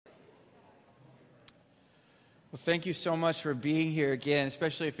Well, thank you so much for being here again,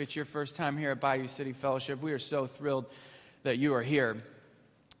 especially if it's your first time here at Bayou City Fellowship. We are so thrilled that you are here.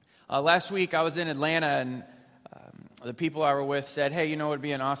 Last week, I was in Atlanta, and the people I were with said, hey, you know what would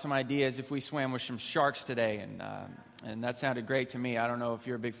be an awesome idea is if we swam with some sharks today, and that sounded great to me. I don't know if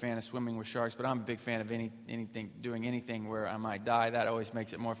you're a big fan of swimming with sharks, but I'm a big fan of doing anything where I might die. That always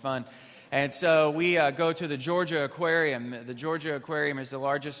makes it more fun. And so we go to the Georgia Aquarium. The Georgia Aquarium is the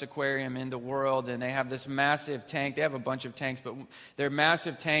largest aquarium in the world, and they have this massive tank. They have a bunch of tanks, but their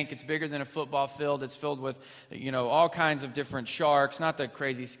massive tank, it's bigger than a football field. It's filled with, all kinds of different sharks, not the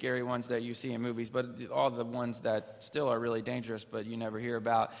crazy, scary ones that you see in movies, but all the ones that still are really dangerous, but you never hear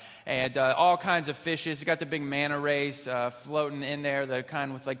about. And all kinds of fishes. You got the big manta rays floating in there, the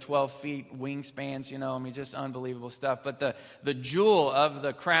kind with like 12 feet wingspans, just unbelievable stuff. But the jewel of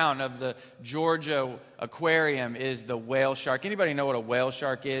the crown of the Georgia Aquarium is the whale shark. Anybody know what a whale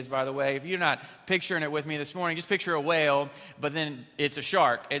shark is, by the way? If you're not picturing it with me this morning, just picture a whale, but then it's a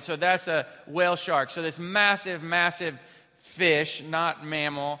shark. And so that's a whale shark. So this massive, massive fish, not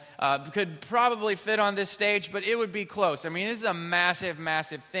mammal, could probably fit on this stage, but it would be close. I mean, this is a massive,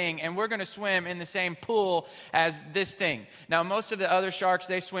 massive thing, and we're going to swim in the same pool as this thing. Now, most of the other sharks,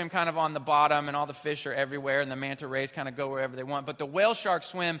 they swim kind of on the bottom, and all the fish are everywhere, and the manta rays kind of go wherever they want, but the whale sharks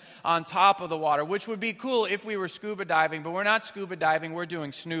swim on top of the water, which would be cool if we were scuba diving, but we're not scuba diving, we're doing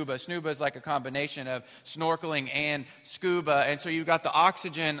snuba. Snuba is like a combination of snorkeling and scuba, and so you've got the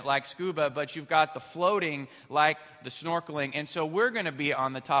oxygen like scuba, but you've got the floating like the snorkeling. And so we're going to be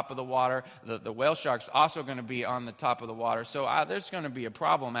on the top of the water. The whale shark's also going to be on the top of the water. So there's going to be a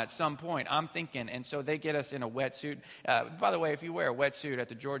problem at some point, I'm thinking. And so they get us in a wetsuit. By the way, if you wear a wetsuit at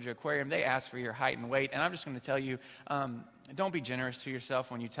the Georgia Aquarium, they ask for your height and weight. And I'm just going to tell you, don't be generous to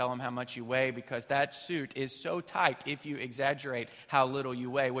yourself when you tell them how much you weigh, because that suit is so tight if you exaggerate how little you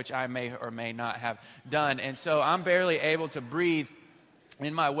weigh, which I may or may not have done. And so I'm barely able to breathe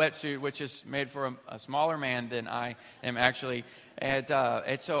in my wetsuit, which is made for a smaller man than I am actually. And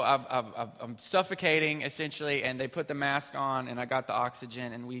so I'm suffocating, essentially, and they put the mask on, and I got the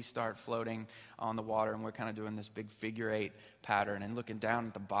oxygen, and we start floating on the water, and we're kind of doing this big figure eight pattern and looking down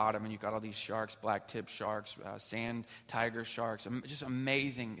at the bottom, and you've got all these sharks, black-tip sharks, sand tiger sharks, just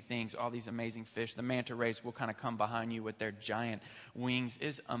amazing things, all these amazing fish. The manta rays will kind of come behind you with their giant wings.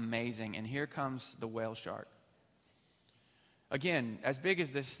 It's amazing. And here comes the whale shark. Again, as big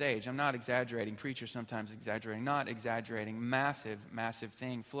as this stage, I'm not exaggerating. Preachers sometimes exaggerating, not exaggerating. Massive, massive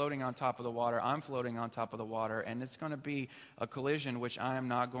thing floating on top of the water. I'm floating on top of the water, and it's going to be a collision which I am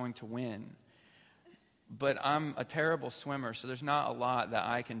not going to win. But I'm a terrible swimmer, so there's not a lot that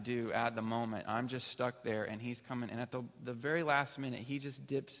I can do at the moment. I'm just stuck there, and he's coming. And at the very last minute, he just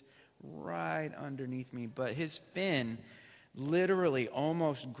dips right underneath me. But his fin literally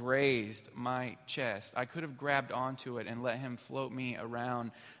almost grazed my chest. I could have grabbed onto it and let him float me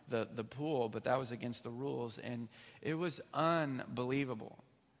around the pool, but that was against the rules, and it was unbelievable.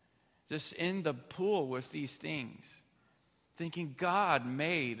 Just in the pool with these things, thinking God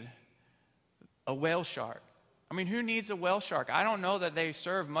made a whale shark. I mean, who needs a whale shark? I don't know that they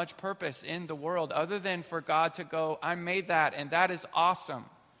serve much purpose in the world other than for God to go, I made that, and that is awesome.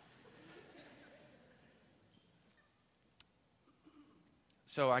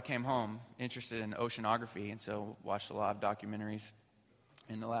 So I came home interested in oceanography, and so watched a lot of documentaries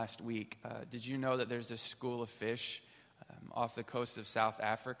in the last week. Did you know that there's this school of fish off the coast of South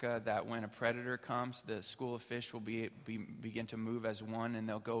Africa that when a predator comes, the school of fish will begin to move as one, and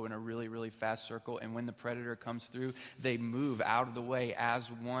they'll go in a really, really fast circle, and when the predator comes through, they move out of the way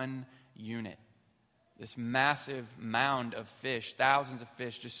as one unit. This massive mound of fish, thousands of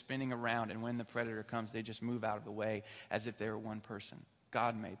fish just spinning around, and when the predator comes, they just move out of the way as if they were one person.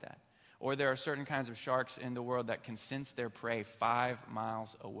 God made that. Or there are certain kinds of sharks in the world that can sense their prey 5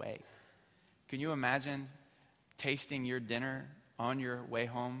 miles away. Can you imagine tasting your dinner on your way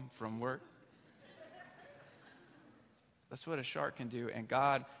home from work? That's what a shark can do, and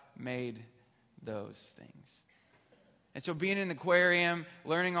God made those things. And so being in the aquarium,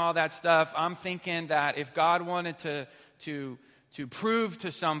 learning all that stuff, I'm thinking that if God wanted to prove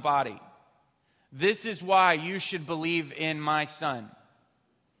to somebody, this is why you should believe in my son,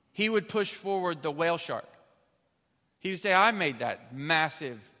 he would push forward the whale shark. He would say, I made that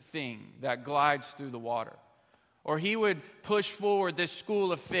massive thing that glides through the water. Or he would push forward this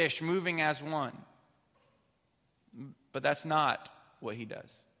school of fish moving as one. But that's not what he does.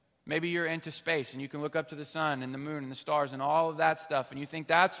 Maybe you're into space and you can look up to the sun and the moon and the stars and all of that stuff, and you think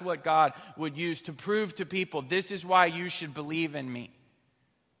that's what God would use to prove to people, this is why you should believe in me.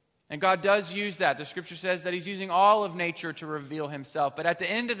 And God does use that. The scripture says that he's using all of nature to reveal himself. But at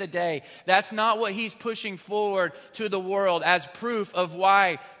the end of the day, that's not what he's pushing forward to the world as proof of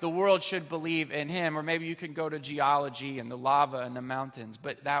why the world should believe in him. Or maybe you can go to geology and the lava and the mountains,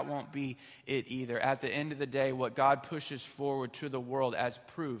 but that won't be it either. At the end of the day, what God pushes forward to the world as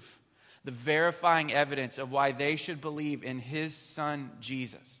proof, the verifying evidence of why they should believe in his son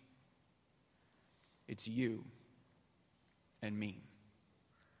Jesus, it's you and me.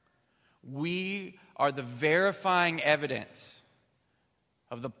 We are the verifying evidence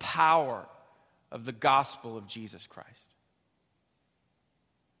of the power of the gospel of Jesus Christ.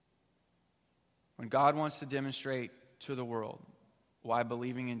 When God wants to demonstrate to the world why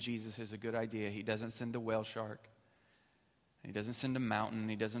believing in Jesus is a good idea, he doesn't send the whale shark. He doesn't send a mountain.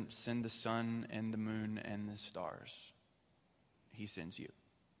 He doesn't send the sun and the moon and the stars. He sends you.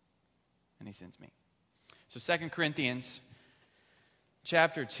 And he sends me. So 2 Corinthians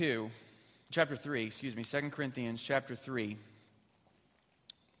chapter 3, 2 Corinthians chapter 3,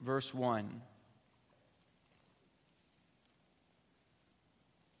 verse 1.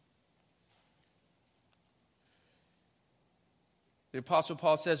 The Apostle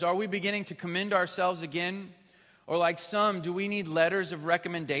Paul says, "Are we beginning to commend ourselves again? Or like some, do we need letters of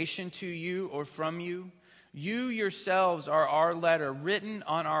recommendation to you or from you? You yourselves are our letter, written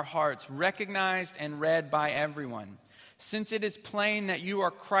on our hearts, recognized and read by everyone. Since it is plain that you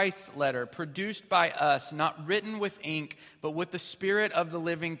are Christ's letter, produced by us, not written with ink, but with the Spirit of the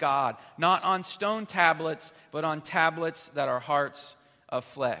living God, not on stone tablets, but on tablets that are hearts of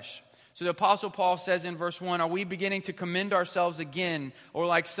flesh." So the Apostle Paul says in verse 1, are we beginning to commend ourselves again? Or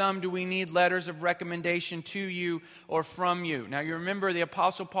like some, do we need letters of recommendation to you or from you? Now you remember the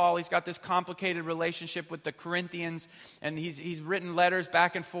Apostle Paul, he's got this complicated relationship with the Corinthians, and he's written letters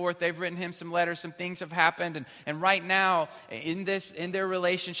back and forth. They've written him some letters, some things have happened. And right now, in their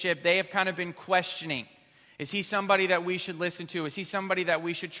relationship, they have kind of been questioning. Is he somebody that we should listen to? Is he somebody that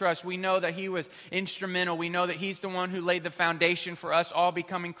we should trust? We know that he was instrumental. We know that he's the one who laid the foundation for us all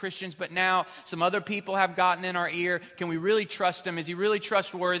becoming Christians. But now some other people have gotten in our ear. Can we really trust him? Is he really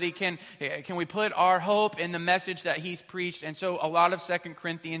trustworthy? Can we put our hope in the message that he's preached? And so a lot of 2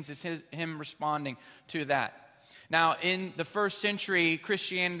 Corinthians is him responding to that. Now, in the first century,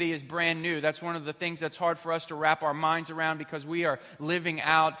 Christianity is brand new. That's one of the things that's hard for us to wrap our minds around because we are living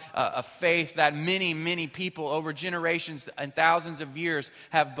out a faith that many, many people over generations and thousands of years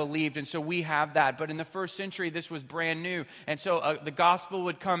have believed. And so we have that. But in the first century, this was brand new. And so the gospel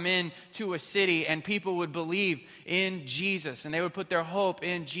would come in to a city and people would believe in Jesus. And they would put their hope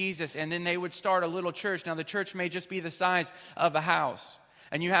in Jesus. And then they would start a little church. Now, the church may just be the size of a house.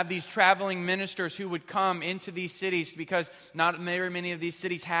 And you have these traveling ministers who would come into these cities because not very many of these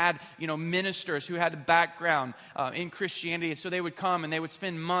cities had, ministers who had a background in Christianity. And so they would come and they would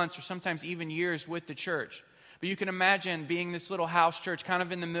spend months or sometimes even years with the church. But you can imagine being this little house church kind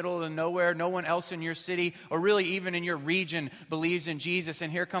of in the middle of nowhere. No one else in your city or really even in your region believes in Jesus.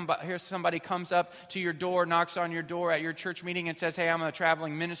 And here somebody comes up to your door, knocks on your door at your church meeting and says, hey, I'm a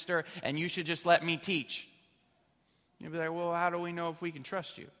traveling minister and you should just let me teach. You'd be like, well, how do we know if we can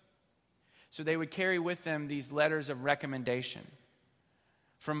trust you? So they would carry with them these letters of recommendation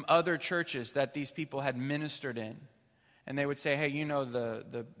from other churches that these people had ministered in. And they would say, hey,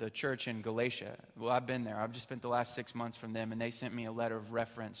 the church in Galatia. Well, I've been there. I've just spent the last 6 months from them, and they sent me a letter of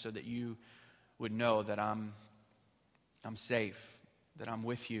reference so that you would know that I'm safe, that I'm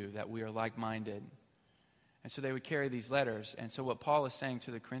with you, that we are like-minded. And so they would carry these letters. And so what Paul is saying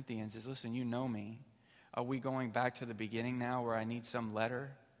to the Corinthians is, listen, you know me. Are we going back to the beginning now where I need some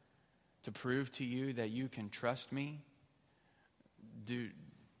letter to prove to you that you can trust me?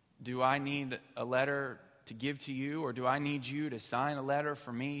 Do I need a letter to give to you, or do I need you to sign a letter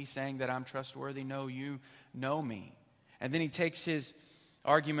for me saying that I'm trustworthy? No, you know me. And then he takes his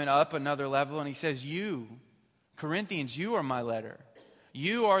argument up another level and he says, you, Corinthians, you are my letter.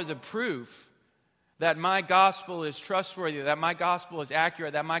 You are the proof that my gospel is trustworthy, that my gospel is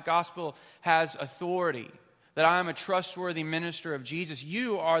accurate, that my gospel has authority, that I am a trustworthy minister of Jesus.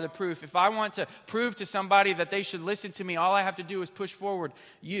 You are the proof. If I want to prove to somebody that they should listen to me, all I have to do is push forward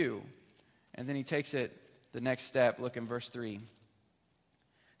you. And then he takes it the next step. Look in verse 3.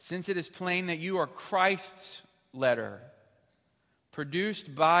 Since it is plain that you are Christ's letter,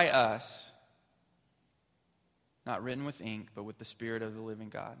 produced by us, not written with ink, but with the Spirit of the living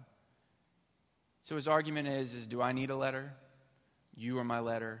God. So his argument is do I need a letter? You are my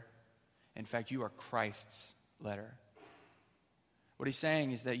letter. In fact, you are Christ's letter. What he's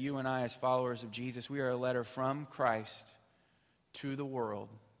saying is that you and I, as followers of Jesus, we are a letter from Christ to the world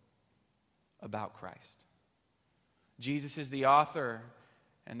about Christ. Jesus is the author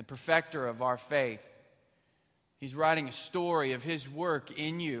and the perfecter of our faith. He's writing a story of his work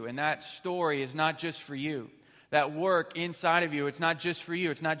in you, and that story is not just for you. That work inside of you, it's not just for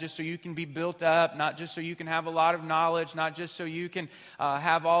you. It's not just so you can be built up, not just so you can have a lot of knowledge, not just so you can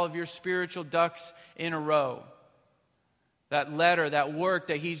have all of your spiritual ducks in a row. That letter, that work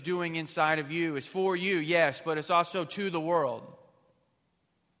that he's doing inside of you is for you, yes, but it's also to the world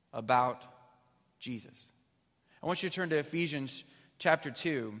about Jesus. I want you to turn to Ephesians chapter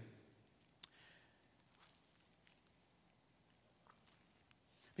 2.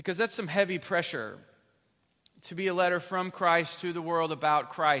 Because that's some heavy pressure to be a letter from Christ to the world about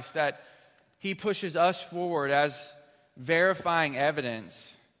Christ, that he pushes us forward as verifying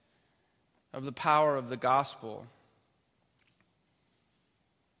evidence of the power of the gospel.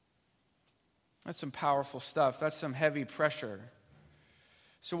 That's some powerful stuff. That's some heavy pressure.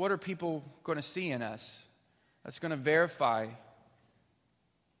 So what are people going to see in us that's going to verify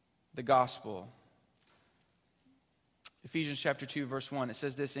the gospel? Ephesians chapter 2, verse 1, it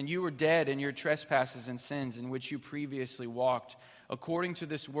says this, "And you were dead in your trespasses and sins in which you previously walked, according to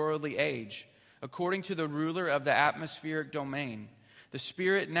this worldly age, according to the ruler of the atmospheric domain, the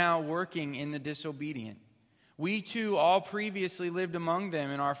spirit now working in the disobedient. We too all previously lived among them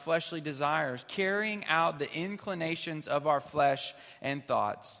in our fleshly desires, carrying out the inclinations of our flesh and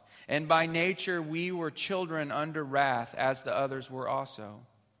thoughts. And by nature we were children under wrath, as the others were also.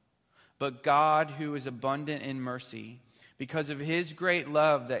 But God, who is abundant in mercy, because of his great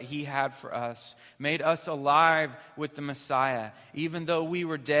love that he had for us, made us alive with the Messiah, even though we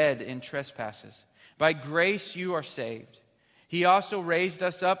were dead in trespasses. By grace you are saved. He also raised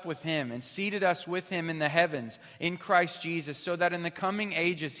us up with him and seated us with him in the heavens in Christ Jesus, so that in the coming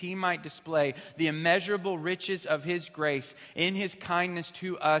ages he might display the immeasurable riches of his grace in his kindness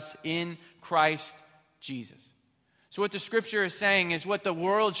to us in Christ Jesus." So what the scripture is saying is what the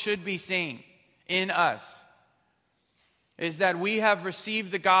world should be seeing in us, is that we have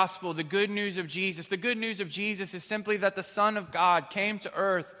received the gospel, the good news of Jesus. The good news of Jesus is simply that the Son of God came to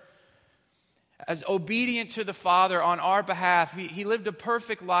earth as obedient to the Father on our behalf. He lived a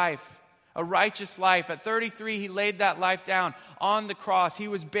perfect life, a righteous life. At 33, he laid that life down on the cross. He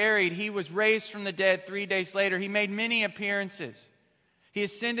was buried. He was raised from the dead 3 days later. He made many appearances. He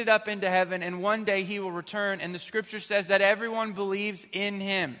ascended up into heaven, and one day he will return. And the scripture says that everyone believes in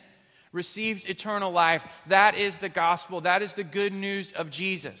him receives eternal life. That is the gospel. That is the good news of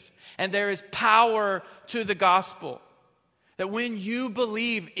Jesus. And there is power to the gospel. That when you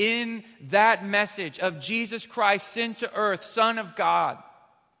believe in that message of Jesus Christ sent to earth, Son of God,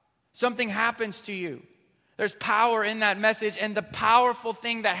 something happens to you. There's power in that message, and the powerful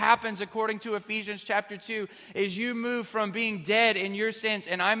thing that happens according to Ephesians chapter 2 is you move from being dead in your sins,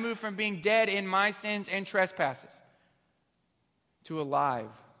 and I move from being dead in my sins and trespasses to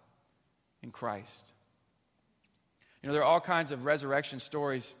alive in Christ. You know, there are all kinds of resurrection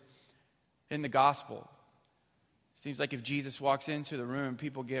stories in the gospel. It seems like if Jesus walks into the room,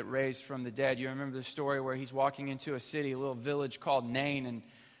 people get raised from the dead. You remember the story where he's walking into a city, a little village called Nain, and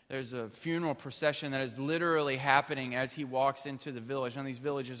there's a funeral procession that is literally happening as he walks into the village. Now, these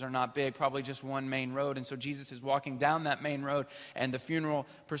villages are not big, probably just one main road. And so Jesus is walking down that main road, and the funeral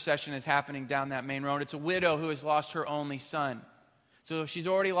procession is happening down that main road. It's a widow who has lost her only son. So she's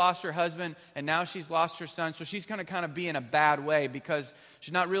already lost her husband, and now she's lost her son. So she's going to kind of be in a bad way because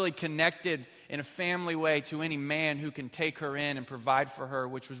she's not really connected in a family way to any man who can take her in and provide for her,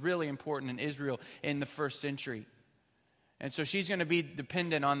 which was really important in Israel in the first century. And so she's going to be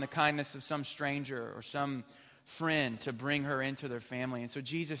dependent on the kindness of some stranger or some friend to bring her into their family. And so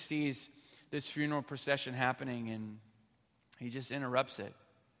Jesus sees this funeral procession happening, and he just interrupts it.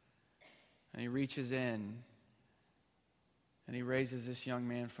 And he reaches in, and he raises this young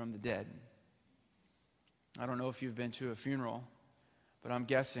man from the dead. I don't know if you've been to a funeral, but I'm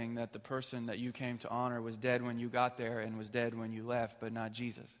guessing that the person that you came to honor was dead when you got there and was dead when you left, but not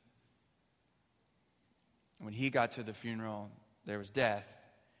Jesus. When he got to the funeral, there was death.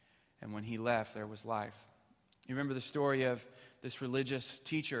 And when he left, there was life. You remember the story of this religious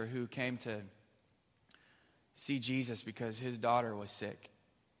teacher who came to see Jesus because his daughter was sick.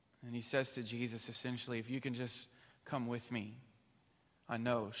 And he says to Jesus, essentially, if you can just come with me, I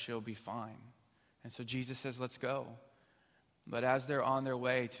know she'll be fine. And so Jesus says, let's go. But as they're on their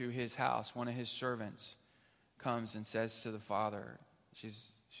way to his house, one of his servants comes and says to the father,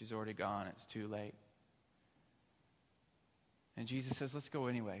 she's already gone, it's too late. And Jesus says, let's go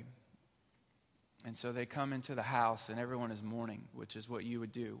anyway. And so they come into the house, and everyone is mourning, which is what you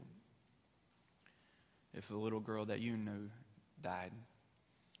would do if the little girl that you knew died.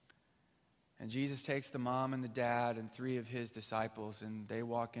 And Jesus takes the mom and the dad and 3 of his disciples, and they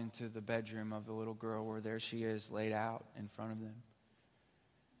walk into the bedroom of the little girl where there she is laid out in front of them.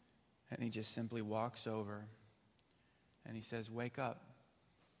 And he just simply walks over and he says, "Wake up."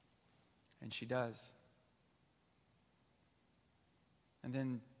 And she does. And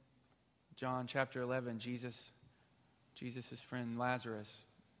then John chapter 11, Jesus' friend Lazarus,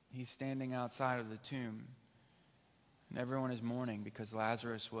 he's standing outside of the tomb. And everyone is mourning because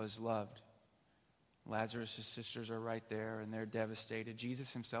Lazarus was loved. Lazarus' sisters are right there and they're devastated.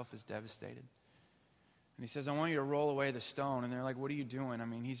 Jesus himself is devastated. And he says, "I want you to roll away the stone." And they're like, "What are you doing? I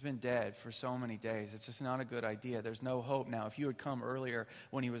mean, he's been dead for so many days. It's just not a good idea. There's no hope now. If you had come earlier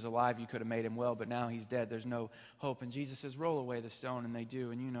when he was alive, you could have made him well, but now he's dead. There's no hope." And Jesus says, "Roll away the stone." And they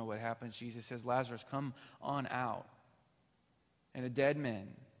do. And you know what happens. Jesus says, "Lazarus, come on out." And a dead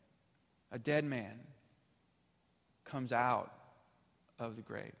man comes out of the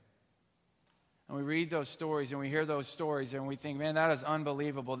grave. And we read those stories and we hear those stories and we think, man, that is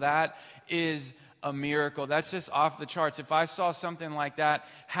unbelievable. That is a miracle. That's just off the charts. If I saw something like that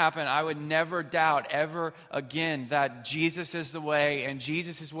happen, I would never doubt ever again that Jesus is the way and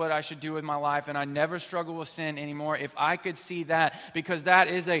Jesus is what I should do with my life, and I never struggle with sin anymore if I could see that, because that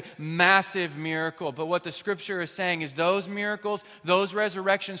is a massive miracle. But what the scripture is saying is those miracles, those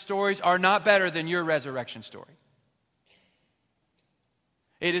resurrection stories are not better than your resurrection story.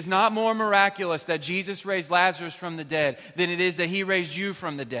 It is not more miraculous that Jesus raised Lazarus from the dead than it is that he raised you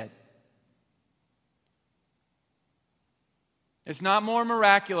from the dead. It's not more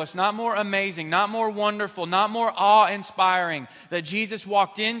miraculous, not more amazing, not more wonderful, not more awe-inspiring that Jesus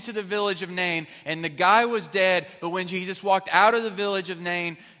walked into the village of Nain and the guy was dead, but when Jesus walked out of the village of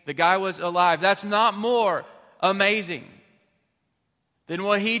Nain, the guy was alive. That's not more amazing than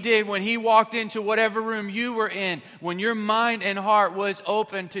what he did when he walked into whatever room you were in, when your mind and heart was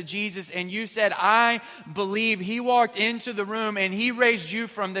open to Jesus and you said, "I believe." He walked into the room and he raised you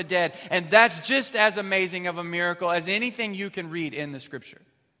from the dead. And that's just as amazing of a miracle as anything you can read in the scripture.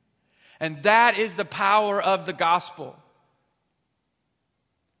 And that is the power of the gospel.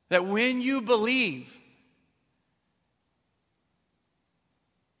 That when you believe,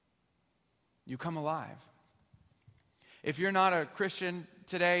 you come alive. If you're not a Christian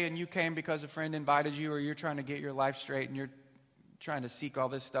today and you came because a friend invited you, or you're trying to get your life straight and you're trying to seek all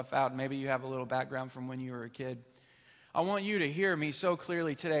this stuff out, maybe you have a little background from when you were a kid, I want you to hear me so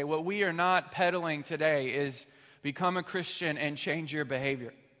clearly today. What we are not peddling today is become a Christian and change your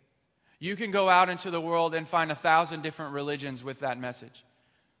behavior. You can go out into the world and find 1,000 different religions with that message.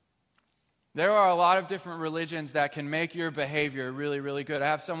 There are a lot of different religions that can make your behavior really, really good. I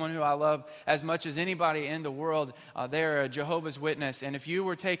have someone who I love as much as anybody in the world. They're a Jehovah's Witness. And if you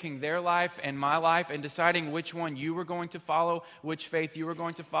were taking their life and my life and deciding which one you were going to follow, which faith you were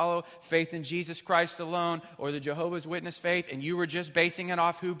going to follow, faith in Jesus Christ alone or the Jehovah's Witness faith, and you were just basing it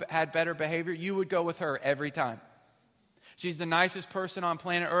off who had better behavior, you would go with her every time. She's the nicest person on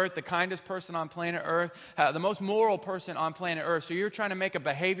planet Earth, the kindest person on planet Earth, the most moral person on planet Earth. So you're trying to make a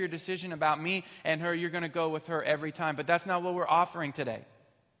behavior decision about me and her, you're going to go with her every time. But that's not what we're offering today.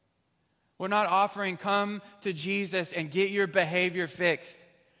 We're not offering come to Jesus and get your behavior fixed.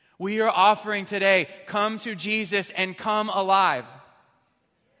 We are offering today, come to Jesus and come alive.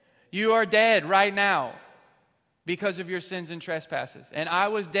 You are dead right now because of your sins and trespasses. And I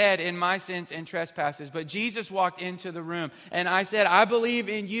was dead in my sins and trespasses. But Jesus walked into the room and I said, "I believe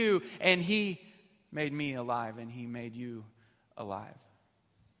in you." And he made me alive and he made you alive.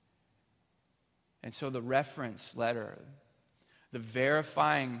 And so the reference letter, the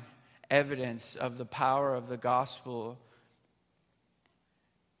verifying evidence of the power of the gospel,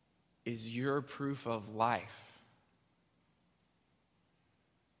 is your proof of life.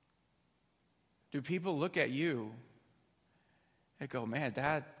 Do people look at you and go, "Man,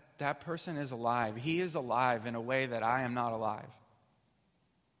 that person is alive. He is alive in a way that I am not alive.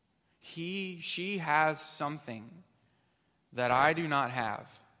 She has something that I do not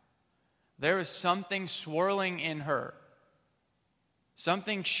have. There is something swirling in her.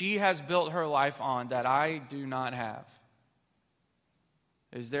 Something she has built her life on that I do not have."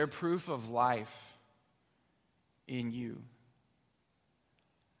 Is there proof of life in you?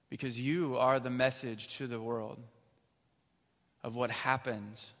 Because you are the message to the world of what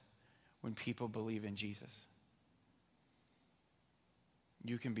happens when people believe in Jesus.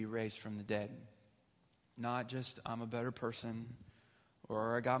 You can be raised from the dead. Not just, "I'm a better person,"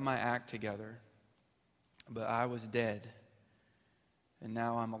 or "I got my act together," but I was dead and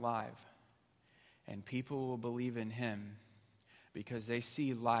now I'm alive. And people will believe in him because they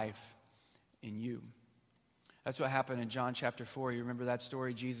see life in you. That's what happened in John chapter 4. You remember that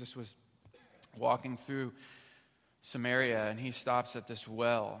story? Jesus was walking through Samaria, and he stops at this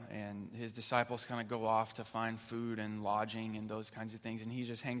well, and his disciples kind of go off to find food and lodging and those kinds of things, and he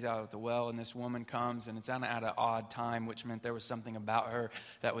just hangs out at the well, and this woman comes, and it's at an odd time, which meant there was something about her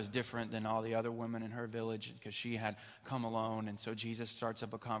that was different than all the other women in her village, because she had come alone. And so Jesus starts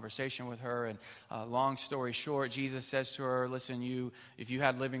up a conversation with her, and long story short, Jesus says to her, listen, if you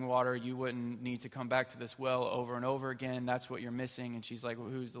had living water, you wouldn't need to come back to this well over and over again. That's what you're missing. And she's like, well,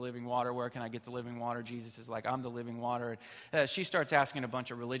 who's the living water? Where can I get the living water? Jesus is like, I'm the living water. She starts asking a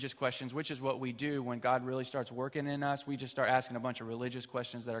bunch of religious questions, which is what we do when God really starts working in us. We just start asking a bunch of religious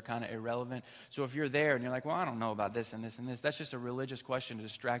questions that are kind of irrelevant. So if you're there and you're like, well, I don't know about this and this and this, that's just a religious question to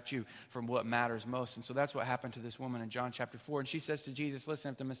distract you from what matters most. And so that's what happened to this woman in John chapter 4. And she says to Jesus,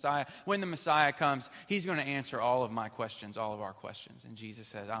 listen, when the Messiah comes, he's going to answer all of my questions, all of our questions. And Jesus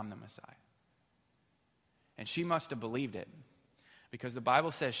says, I'm the Messiah. And she must have believed it, because the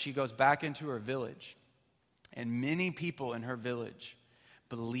Bible says she goes back into her village, and many people in her village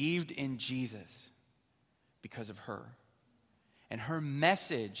believed in Jesus because of her. And her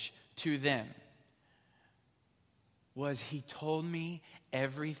message to them was, he told me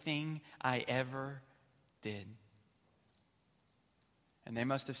everything I ever did. And they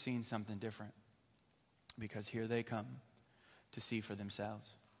must have seen something different, because here they come to see for themselves.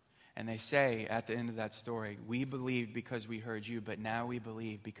 And they say at the end of that story, we believed because we heard you, but now we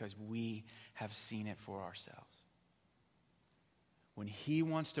believe because we have seen it for ourselves. When he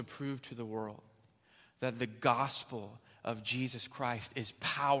wants to prove to the world that the gospel of Jesus Christ is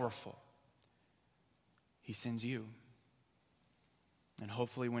powerful, he sends you. And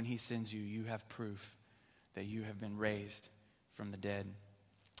hopefully when he sends you, you have proof that you have been raised from the dead.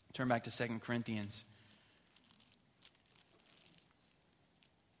 Turn back to 2 Corinthians.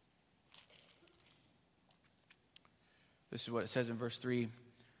 This is what it says in verse 3.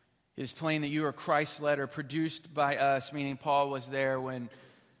 It is plain that you are Christ's letter, produced by us, meaning Paul was there when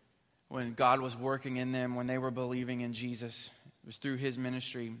God was working in them, when they were believing in Jesus. It was through his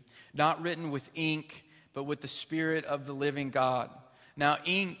ministry. Not written with ink, but with the Spirit of the living God. Now,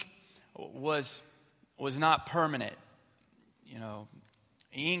 ink was not permanent. You know,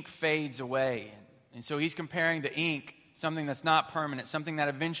 ink fades away. And so he's comparing the ink, something that's not permanent, something that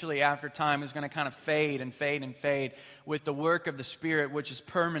eventually after time is going to kind of fade and fade and fade, with the work of the Spirit, which is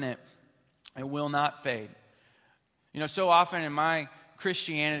permanent and will not fade. You know, so often in my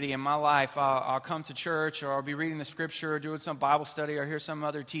Christianity, in my life, I'll come to church, or I'll be reading the scripture or doing some Bible study, or hear some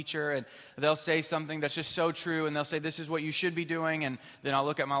other teacher, and they'll say something that's just so true, and they'll say, this is what you should be doing, and then I'll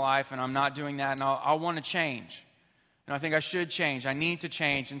look at my life and I'm not doing that, and I'll want to change. And I think I should change. I need to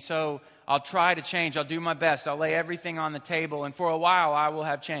change. And so I'll try to change. I'll do my best. I'll lay everything on the table. And for a while, I will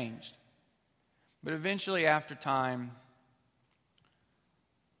have changed. But eventually, after time,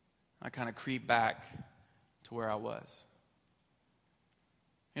 I kind of creep back to where I was.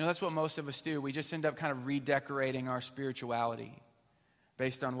 You know, that's what most of us do. We just end up kind of redecorating our spirituality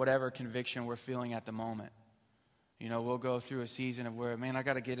based on whatever conviction we're feeling at the moment. You know, we'll go through a season of where, man, I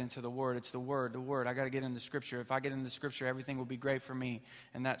got to get into the Word. It's the Word. I got to get into Scripture. If I get into Scripture, everything will be great for me.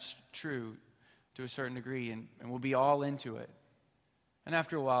 And that's true to a certain degree. And we'll be all into it. And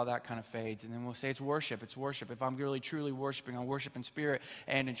after a while, that kind of fades. And then we'll say, it's worship. It's worship. If I'm really, truly worshiping, I'll worship in spirit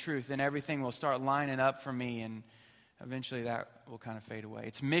and in truth. Then everything will start lining up for me. And eventually that will kind of fade away.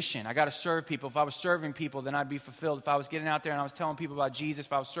 It's mission. I got to serve people. If I was serving people, then I'd be fulfilled. If I was getting out there and I was telling people about Jesus,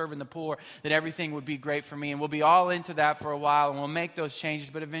 if I was serving the poor, then everything would be great for me. And we'll be all into that for a while, and we'll make those changes,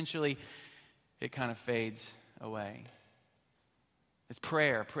 but eventually it kind of fades away. It's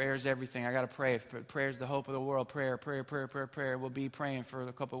prayer. Prayer is everything. I got to pray. If prayer is the hope of the world, prayer. We'll be praying for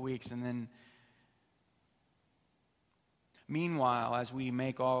a couple of weeks, and then meanwhile, as we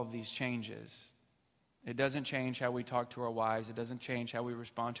make all of these changes, it doesn't change how we talk to our wives. It doesn't change how we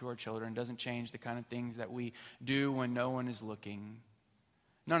respond to our children. It doesn't change the kind of things that we do when no one is looking.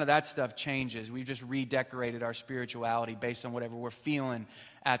 None of that stuff changes. We've just redecorated our spirituality based on whatever we're feeling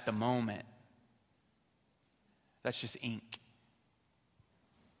at the moment. That's just ink.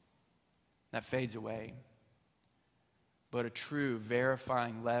 That fades away. But a true,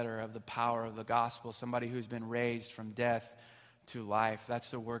 verifying letter of the power of the gospel, somebody who's been raised from death to life,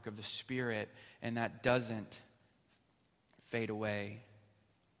 that's the work of the Spirit, and that doesn't fade away.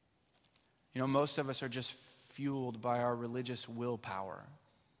 You know, most of us are just fueled by our religious willpower.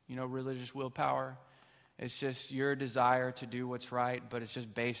 You know, religious willpower, It's just your desire to do what's right, but it's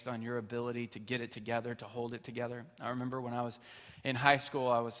just based on your ability to get it together, to hold it together. I remember when I was in high school,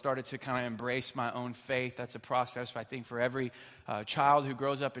 I started to kind of embrace my own faith. That's a process, I think, for every child who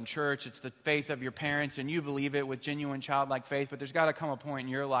grows up in church. It's the faith of your parents, and you believe it with genuine childlike faith. But there's got to come a point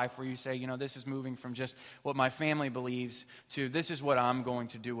in your life where you say, this is moving from just what my family believes to this is what I'm going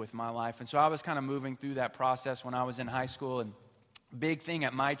to do with my life. And so I was kind of moving through that process when I was in high school, and big thing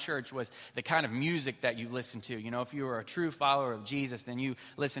at my church was the kind of music that you listen to. If you were a true follower of Jesus, then you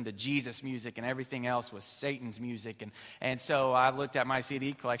listened to Jesus music, and everything else was Satan's music. And so I looked at my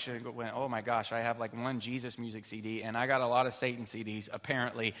CD collection and went, oh my gosh, I have like one Jesus music CD, and I got a lot of Satan CDs,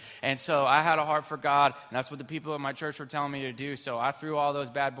 apparently. And so I had a heart for God, and that's what the people at my church were telling me to do, so I threw all those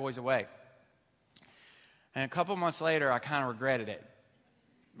bad boys away. And a couple months later, I kind of regretted it,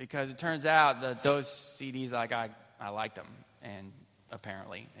 because it turns out that those CDs, I liked them, and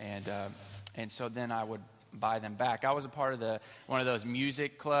apparently, and so then I would buy them back. I was a part of one of those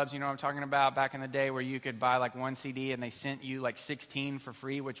music clubs, what I'm talking about, back in the day, where you could buy like one CD and they sent you like 16 for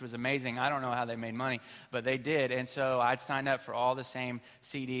free, which was amazing. I don't know how they made money, but they did. And so I'd signed up for all the same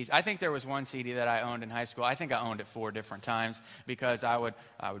CDs. I think there was one CD that I owned in high school. I think I owned it 4 different times, because I would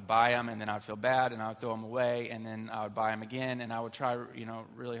buy them, and then I'd feel bad, and I would throw them away, and then I would buy them again, and I would try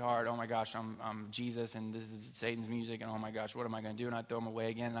really hard. Oh my gosh, I'm Jesus, and this is Satan's music, and oh my gosh, what am I going to do? And I'd throw them away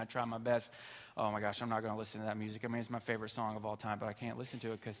again, and I'd try my best. Oh my gosh, I'm not going to listen to that music. I mean, it's my favorite song of all time, but I can't listen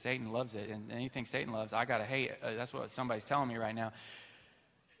to it because Satan loves it. And anything Satan loves, I got to hate it. That's what somebody's telling me right now.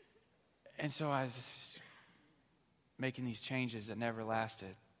 And so I was making these changes that never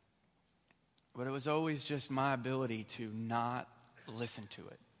lasted. But it was always just my ability to not listen to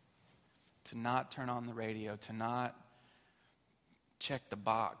it, to not turn on the radio, to not check the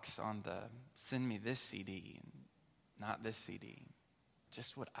box on the send me this CD and not this CD.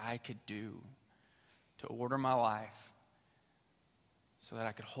 Just what I could do to order my life so that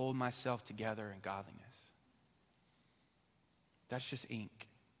I could hold myself together in godliness. That's just ink.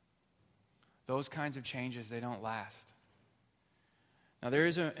 Those kinds of changes, they don't last. Now, there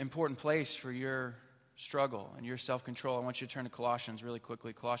is an important place for your struggle and your self-control. I want you to turn to Colossians really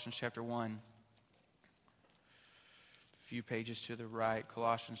quickly. Colossians chapter 1. A few pages to the right.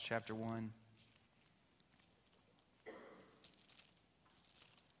 Colossians chapter 1.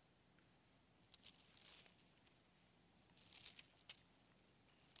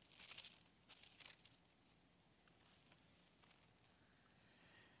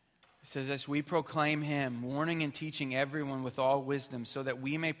 It says this, we proclaim him, warning and teaching everyone with all wisdom, so that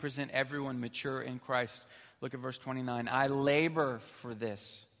we may present everyone mature in Christ. Look at verse 29. I labor for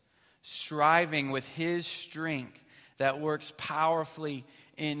this, striving with his strength that works powerfully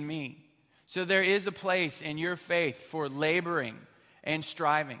in me. So there is a place in your faith for laboring and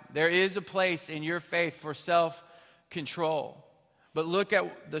striving. There is a place in your faith for self-control. But look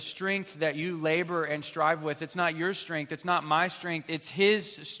at the strength that you labor and strive with. It's not your strength. It's not my strength. It's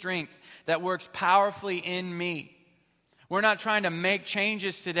his strength that works powerfully in me. We're not trying to make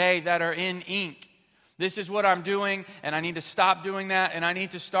changes today that are in ink. This is what I'm doing, and I need to stop doing that, and I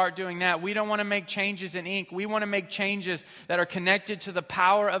need to start doing that. We don't want to make changes in ink. We want to make changes that are connected to the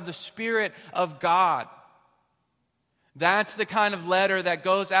power of the Spirit of God. That's the kind of letter that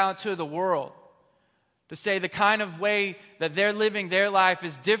goes out to the world. To say the kind of way that they're living their life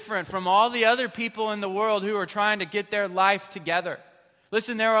is different from all the other people in the world who are trying to get their life together.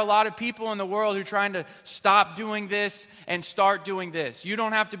 Listen, there are a lot of people in the world who are trying to stop doing this and start doing this. You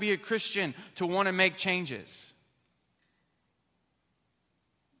don't have to be a Christian to want to make changes.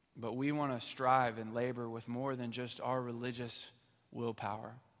 But we want to strive and labor with more than just our religious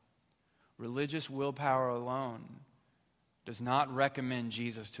willpower. Religious willpower alone does not recommend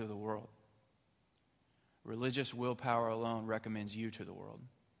Jesus to the world. Religious willpower alone recommends you to the world.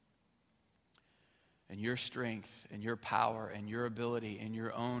 And your strength and your power and your ability in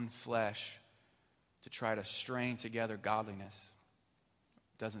your own flesh to try to strain together godliness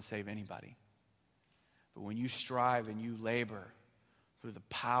doesn't save anybody. But when you strive and you labor through the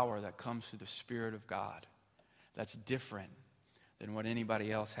power that comes through the Spirit of God, that's different than what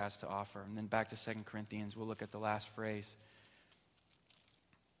anybody else has to offer. And then back to 2 Corinthians, we'll look at the last phrase.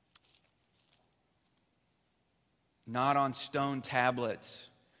 Not on stone tablets,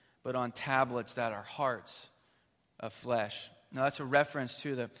 but on tablets that are hearts of flesh. Now that's a reference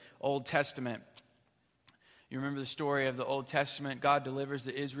to the Old Testament. You remember the story of the Old Testament. God delivers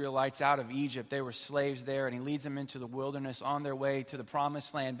the Israelites out of Egypt. They were slaves there, and he leads them into the wilderness on their way to the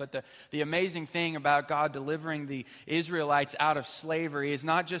promised land. But the amazing thing about God delivering the Israelites out of slavery is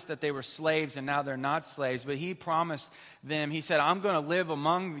not just that they were slaves and now they're not slaves, but he promised them, he said, I'm going to live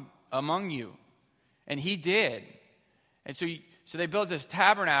among you. And he did. And so they built this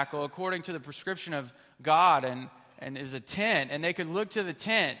tabernacle according to the prescription of God, and it was a tent, and they could look to the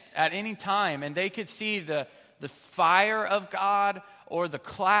tent at any time, and they could see the fire of God or the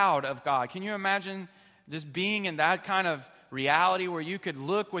cloud of God. Can you imagine just being in that kind of reality where you could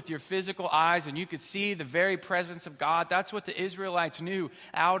look with your physical eyes and you could see the very presence of God? That's what the Israelites knew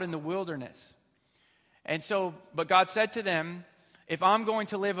out in the wilderness. And so, but God said to them, if I'm going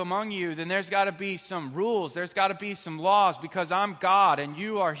to live among you, then there's got to be some rules. There's got to be some laws, because I'm God and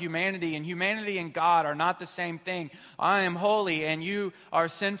you are humanity, and humanity and God are not the same thing. I am holy and you are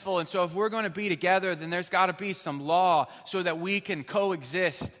sinful. And so if we're going to be together, then there's got to be some law so that we can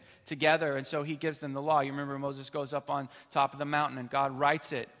coexist together. And so he gives them the law. You remember Moses goes up on top of the mountain and God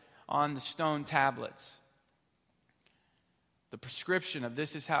writes it on the stone tablets. The prescription of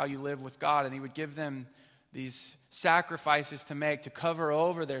this is how you live with God. And he would give them these sacrifices to make to cover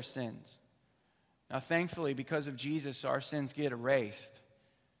over their sins. Now, thankfully, because of Jesus, our sins get erased.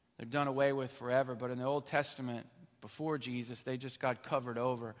 They're done away with forever. But in the Old Testament, before Jesus, they just got covered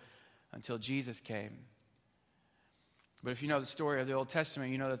over until Jesus came. But if you know the story of the Old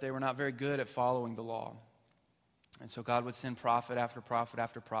Testament, you know that they were not very good at following the law. And so God would send prophet after prophet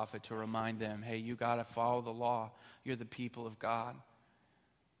after prophet to remind them, hey, you got to follow the law. You're the people of God.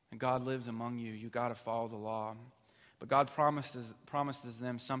 And God lives among you. You got to follow the law. But God promises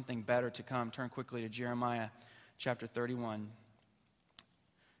them something better to come. Turn quickly to Jeremiah chapter 31.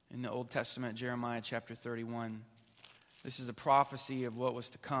 In the Old Testament, Jeremiah chapter 31. This is a prophecy of what was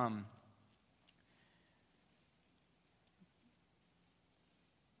to come.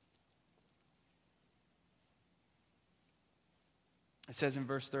 It says in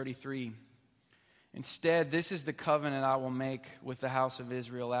verse 33, instead, this is the covenant I will make with the house of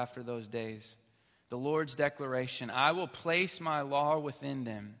Israel after those days. The Lord's declaration, I will place my law within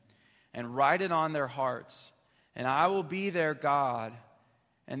them and write it on their hearts, and I will be their God,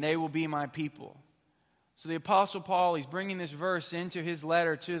 and they will be my people. So the Apostle Paul, he's bringing this verse into his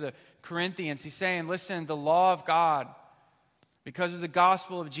letter to the Corinthians. He's saying, listen, the law of God, because of the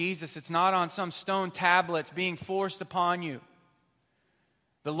gospel of Jesus, it's not on some stone tablets being forced upon you.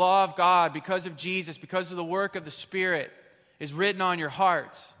 The law of God, because of Jesus, because of the work of the Spirit, is written on your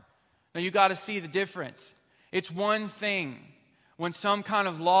hearts. Now you got to see the difference. It's one thing when some kind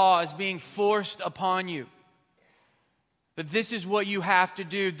of law is being forced upon you. That this is what you have to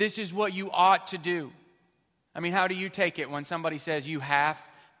do. This is what you ought to do. I mean, how do you take it when somebody says you have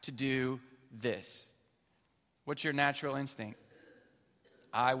to do this? What's your natural instinct?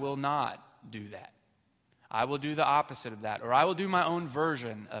 I will not do that. I will do the opposite of that, or I will do my own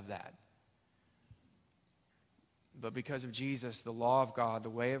version of that. But because of Jesus, the law of God, the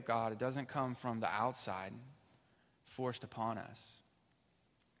way of God, it doesn't come from the outside, forced upon us.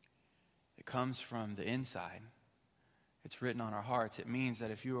 It comes from the inside. It's written on our hearts. It means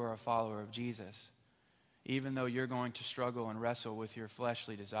that if you are a follower of Jesus, even though you're going to struggle and wrestle with your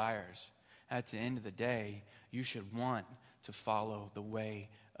fleshly desires, at the end of the day, you should want to follow the way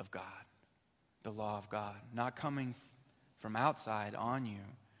of God. The law of God, not coming from outside on you,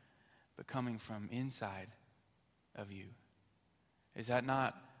 but coming from inside of you. Is that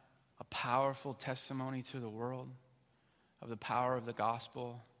not a powerful testimony to the world of the power of the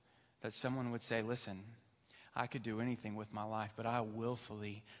gospel? That someone would say, listen, I could do anything with my life, but I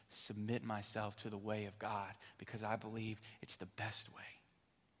willfully submit myself to the way of God because I believe it's the best way.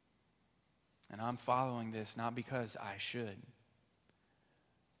 And I'm following this not because I should,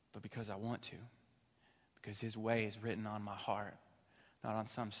 but because I want to. Because his way is written on my heart, not on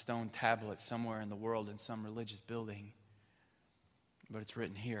some stone tablet somewhere in the world in some religious building, but it's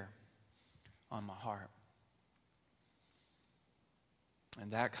written here on my heart.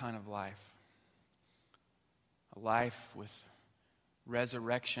 And that kind of life, a life with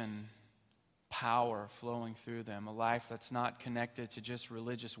resurrection power flowing through them, a life that's not connected to just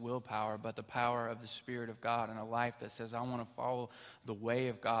religious willpower, but the power of the Spirit of God, and a life that says, I want to follow the way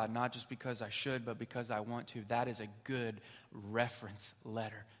of God, not just because I should, but because I want to. That is a good reference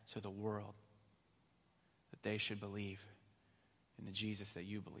letter to the world, that they should believe in the Jesus that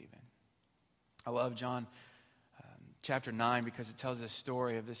you believe in. I love John chapter 9 because it tells this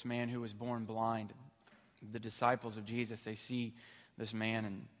story of this man who was born blind. The disciples of Jesus, they see this man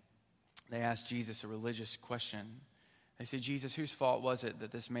and they ask Jesus a religious question. They say, Jesus, whose fault was it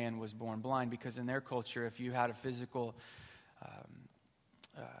that this man was born blind? Because in their culture, if you had a physical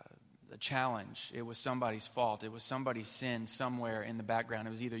a challenge, it was somebody's fault. It was somebody's sin somewhere in the background.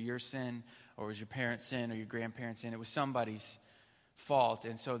 It was either your sin or it was your parents' sin or your grandparents' sin. It was somebody's fault.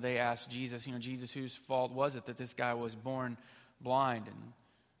 And so they asked Jesus, Jesus, whose fault was it that this guy was born blind?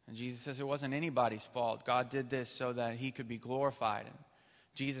 And Jesus says it wasn't anybody's fault. God did this so that he could be glorified. And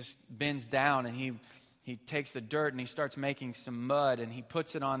Jesus bends down and he takes the dirt and he starts making some mud and he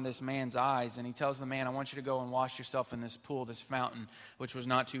puts it on this man's eyes and he tells the man, I want you to go and wash yourself in this pool, this fountain, which was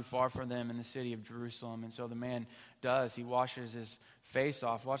not too far from them in the city of Jerusalem. And so the man does. He washes his face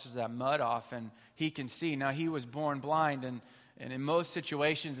off, washes that mud off, and he can see. Now, he was born blind, and in most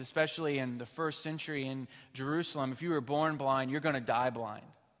situations, especially in the first century in Jerusalem, if you were born blind, you're going to die blind.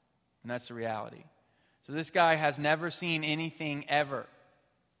 And that's the reality. So this guy has never seen anything ever.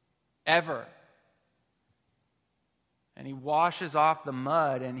 Ever. And he washes off the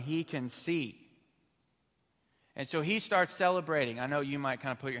mud and he can see. And so he starts celebrating. I know you might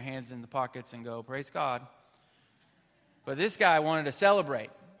kind of put your hands in the pockets and go, praise God. But this guy wanted to celebrate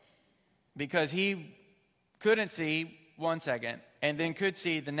because he couldn't see 1 second and then could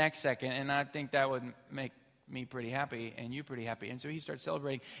see the next second. And I think that would make me pretty happy and you pretty happy. And so he starts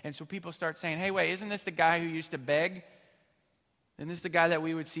celebrating. And so people start saying, hey, wait, isn't this the guy who used to beg? Isn't this the guy that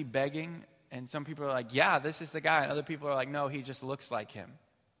we would see begging? And some people are like, yeah, this is the guy. And other people are like, no, he just looks like him.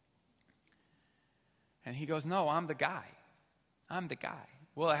 And he goes, no, I'm the guy. I'm the guy.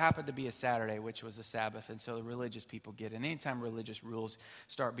 Well, it happened to be a Saturday, which was a Sabbath. And so the religious people get in. Anytime religious rules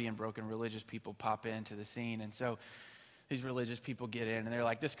start being broken, religious people pop into the scene. And so these religious people get in and they're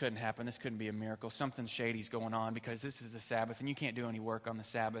like, this couldn't happen. This couldn't be a miracle. Something shady's going on because this is the Sabbath and you can't do any work on the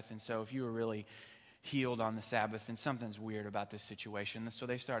Sabbath. And so if you were really healed on the Sabbath, and something's weird about this situation. So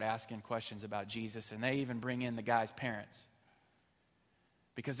they start asking questions about Jesus, and they even bring in the guy's parents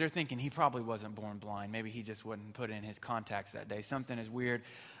because they're thinking he probably wasn't born blind. Maybe he just wouldn't put in his contacts that day. Something is weird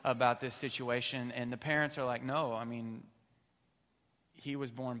about this situation, and the parents are like, no, I mean, he was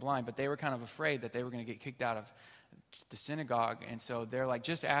born blind, but they were kind of afraid that they were going to get kicked out of the synagogue, and so they're like,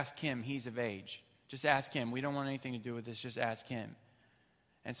 just ask him, he's of age. Just ask him. We don't want anything to do with this, just ask him.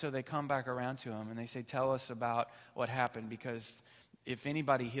 And so they come back around to him and they say, tell us about what happened, because if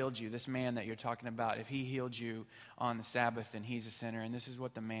anybody healed you, this man that you're talking about, if he healed you on the Sabbath, then he's a sinner. And this is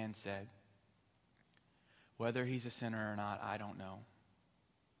what the man said. Whether he's a sinner or not, I don't know.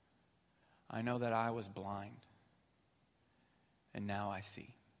 I know that I was blind and now I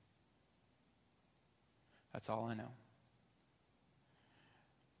see. That's all I know.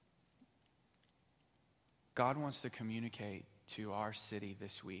 God wants to communicate to our city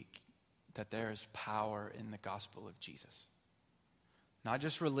this week that there is power in the gospel of Jesus. Not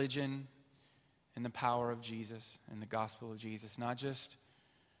just religion and the power of Jesus and the gospel of Jesus. Not just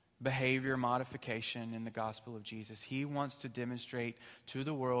behavior modification in the gospel of Jesus. He wants to demonstrate to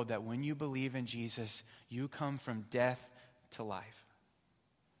the world that when you believe in Jesus, you come from death to life.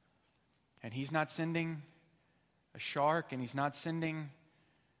 And he's not sending a shark, and he's not sending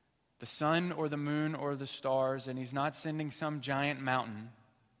the sun or the moon or the stars, and he's not sending some giant mountain.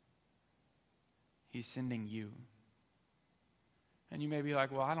 He's sending you. And you may be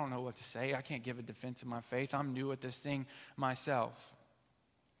like, well, I don't know what to say. I can't give a defense of my faith. I'm new at this thing myself.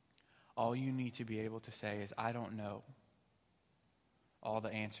 All you need to be able to say is, I don't know all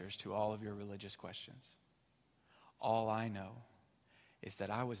the answers to all of your religious questions. All I know is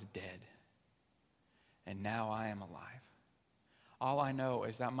that I was dead, and now I am alive. All I know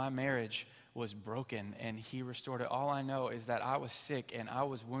is that my marriage was broken and he restored it. All I know is that I was sick and I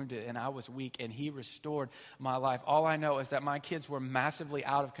was wounded and I was weak and he restored my life. All I know is that my kids were massively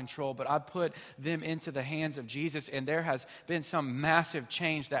out of control, but I put them into the hands of Jesus, and there has been some massive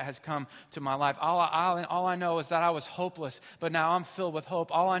change that has come to my life. All I know is that I was hopeless, but now I'm filled with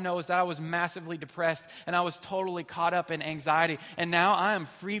hope. All I know is that I was massively depressed and I was totally caught up in anxiety, and now I am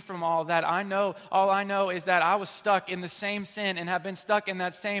free from all that. All I know is that I was stuck in the same sin and have been stuck in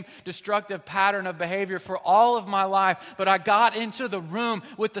that same destructive pattern of behavior for all of my life, but I got into the room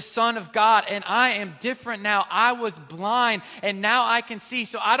with the Son of God and I am different now. I was blind and now I can see.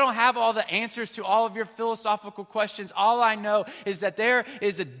 So I don't have all the answers to all of your philosophical questions. All I know is that there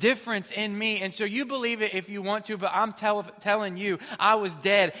is a difference in me, and so you believe it if you want to, but I'm telling you, I was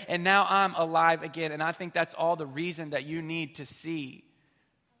dead and now I'm alive again. And I think that's all the reason that you need to see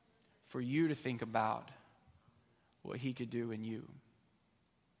for you to think about what he could do in you.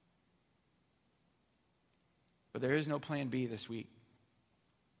 But there is no plan B this week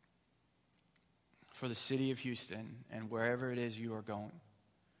for the city of Houston and wherever it is you are going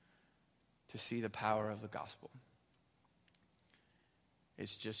to see the power of the gospel.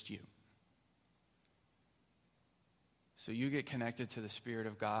 It's just you. So you get connected to the Spirit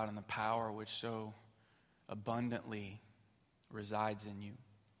of God and the power which so abundantly resides in you.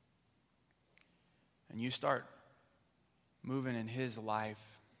 And you start moving in his life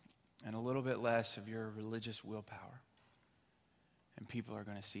and a little bit less of your religious willpower. And people are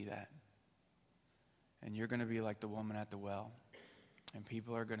going to see that. And you're going to be like the woman at the well. And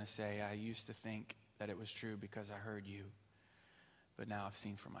people are going to say, I used to think that it was true because I heard you, but now I've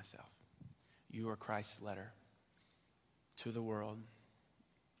seen for myself. You are Christ's letter to the world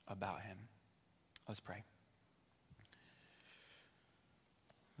about him. Let's pray.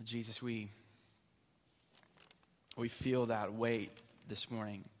 Jesus, we feel that weight this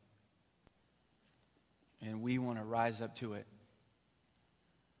morning, and we want to rise up to it.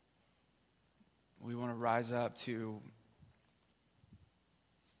 We want to rise up to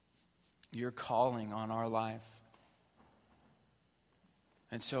your calling on our life.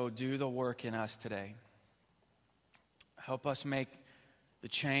 And so do the work in us today. Help us make the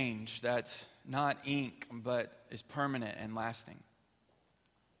change that's not ink, but is permanent and lasting.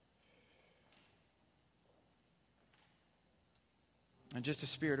 And just a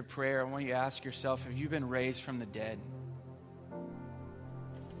spirit of prayer, I want you to ask yourself, have you been raised from the dead?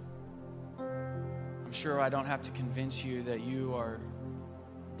 I'm sure I don't have to convince you that you are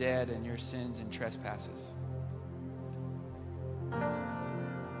dead in your sins and trespasses.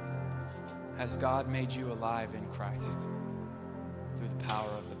 Has God made you alive in Christ through the power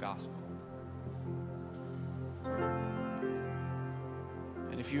of the gospel?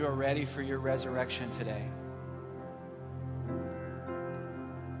 And if you are ready for your resurrection today,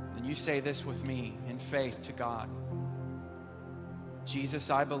 then you say this with me in faith to God. Jesus,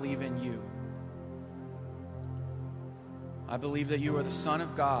 I believe in you. I believe that you are the Son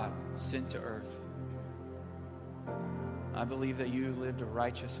of God sent to earth. I believe that you lived a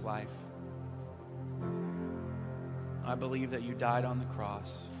righteous life. I believe that you died on the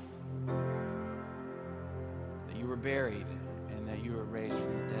cross, that you were buried, and that you were raised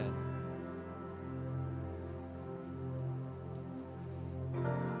from the dead.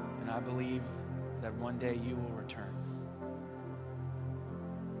 And I believe that one day you will return.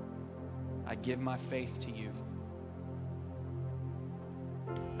 I give my faith to you.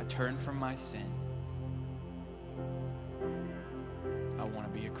 I turn from my sin. I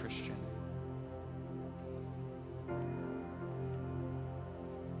want to be a Christian.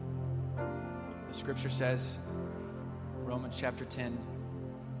 The scripture says, Romans chapter 10,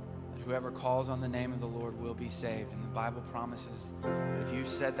 that whoever calls on the name of the Lord will be saved. And the Bible promises that if you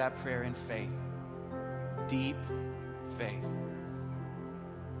said that prayer in faith, deep faith,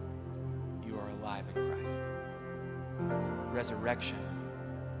 you are alive in Christ. Resurrection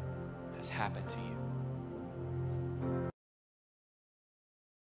has happened to you.